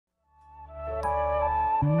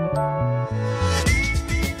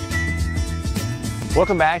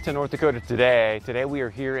Welcome back to North Dakota Today. Today we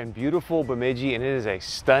are here in beautiful Bemidji, and it is a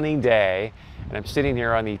stunning day. And I'm sitting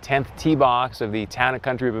here on the 10th tee box of the Town and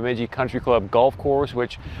Country Bemidji Country Club Golf Course,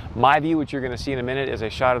 which my view, which you're going to see in a minute, is a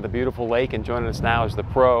shot of the beautiful lake. And joining us now is the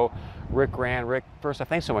pro, Rick Grand. Rick, first off,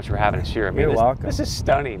 thanks so much for having us here. I mean, You're welcome. This is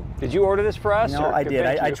stunning. Did you order this for us? No, I did.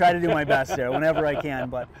 I try to do my best there whenever I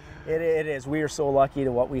can, but it is. We are so lucky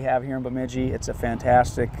to what we have here in Bemidji. It's a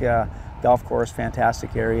fantastic golf course,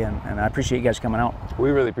 fantastic area, and I appreciate you guys coming out.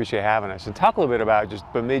 We really appreciate having us. And talk a little bit about just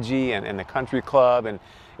Bemidji and the country club, and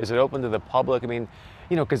is it open to the public? I mean,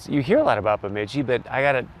 you know, because you hear a lot about Bemidji, but I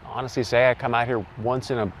got to honestly say I come out here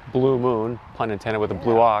once in a blue moon, pun intended, with a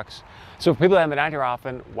blue ox. So if people haven't been out here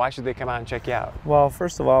often, why should they come out and check you out? Well,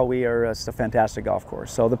 first of all, we are it's a fantastic golf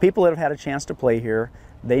course. So the people that have had a chance to play here,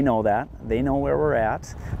 they know that. They know where we're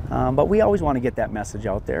at. But we always want to get that message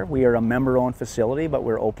out there. We are a member-owned facility, but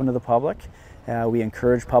we're open to the public. We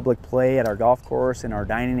encourage public play at our golf course, in our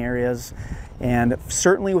dining areas, and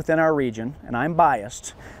certainly within our region, and I'm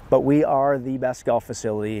biased, but we are the best golf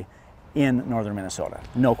facility in northern Minnesota,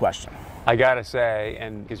 no question. I gotta say,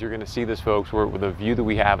 and because you're gonna see this, folks, where the view that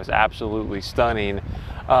we have is absolutely stunning.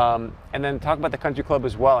 And then talk about the country club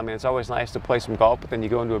as well. I mean, it's always nice to play some golf, but then you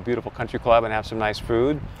go into a beautiful country club and have some nice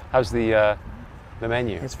food. How's the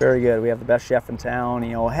menu? It's very good. We have the best chef in town.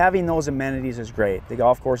 You know, having those amenities is great. The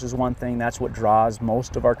golf course is one thing. That's what draws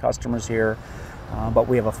most of our customers here. But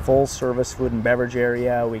we have a full service food and beverage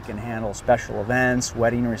area. We can handle special events,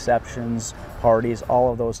 wedding receptions, parties,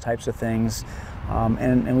 all of those types of things.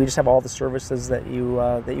 And we just have all the services that you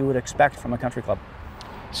would expect from a country club.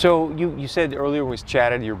 So you said earlier when we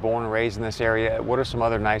chatted, you're born and raised in this area. What are some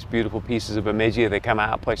other nice, beautiful pieces of Bemidji? They come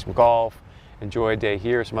out, play some golf, enjoy a day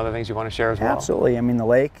here. Some other things you want to share as well? Absolutely. I mean, the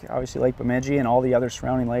lake, obviously Lake Bemidji, and all the other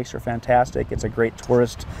surrounding lakes are fantastic. It's a great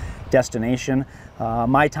tourist destination.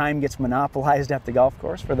 My time gets monopolized at the golf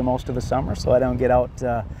course for the most of the summer, so I don't get out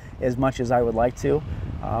as much as I would like to.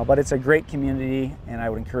 But it's a great community, and I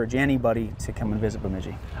would encourage anybody to come and visit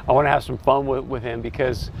Bemidji. I want to have some fun with him,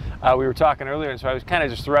 because we were talking earlier, and so I was kind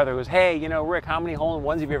of just threw out there, hey, you know, Rick, how many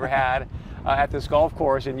hole-in-ones have you ever had at this golf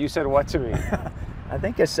course? And you said what to me? I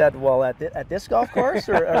think I said, well, at this golf course,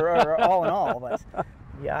 or all in all. But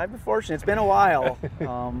yeah, I've been fortunate. It's been a while,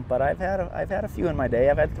 but I've had a few in my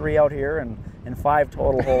day. I've had 3 out here and 5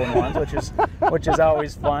 total hole-in-ones, which is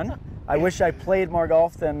always fun. I wish I played more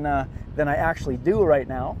golf than I actually do right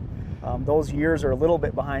now. Those years are a little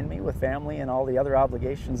bit behind me with family and all the other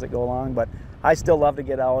obligations that go along, but I still love to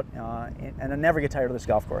get out, and I never get tired of this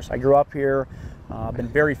golf course. I grew up here. I've been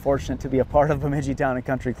very fortunate to be a part of Bemidji Town and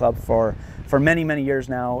Country Club for many, many years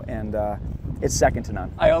now, and it's second to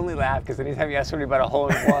none. I only laugh because anytime you ask somebody about a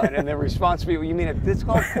hole-in-one and the response to me, you mean at this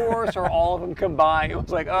golf course or all of them combined? It was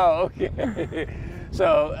like, oh, okay.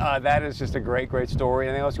 So that is just a great, great story.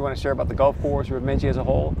 Anything else you want to share about the golf course or Bemidji as a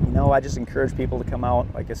whole? You know, I just encourage people to come out.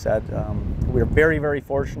 Like I said, we're very, very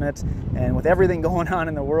fortunate, and with everything going on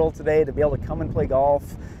in the world today, to be able to come and play golf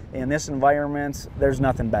in this environment, there's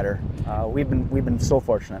nothing better. We've been so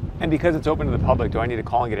fortunate. And because it's open to the public, do I need to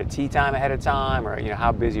call and get a tee time ahead of time, or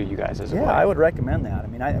how busy are you guys as a club? Yeah, I would recommend that. I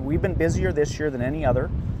mean, we've been busier this year than any other.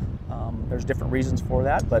 There's different reasons for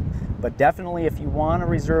that, but definitely if you want to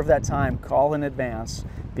reserve that time, call in advance,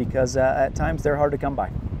 because at times they're hard to come by.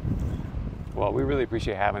 Well, we really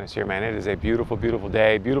appreciate having us here, man. It is a beautiful, beautiful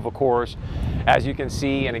day, beautiful course, as you can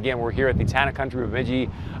see. And again, we're here at the Town and Country Bemidji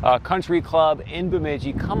Country Club in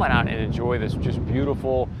Bemidji. Come on out and enjoy this just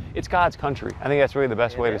beautiful, it's God's country. I think that's really the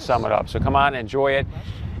best way to sum it up. So come on and enjoy it,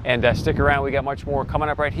 and stick around. We got much more coming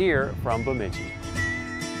up right here from Bemidji.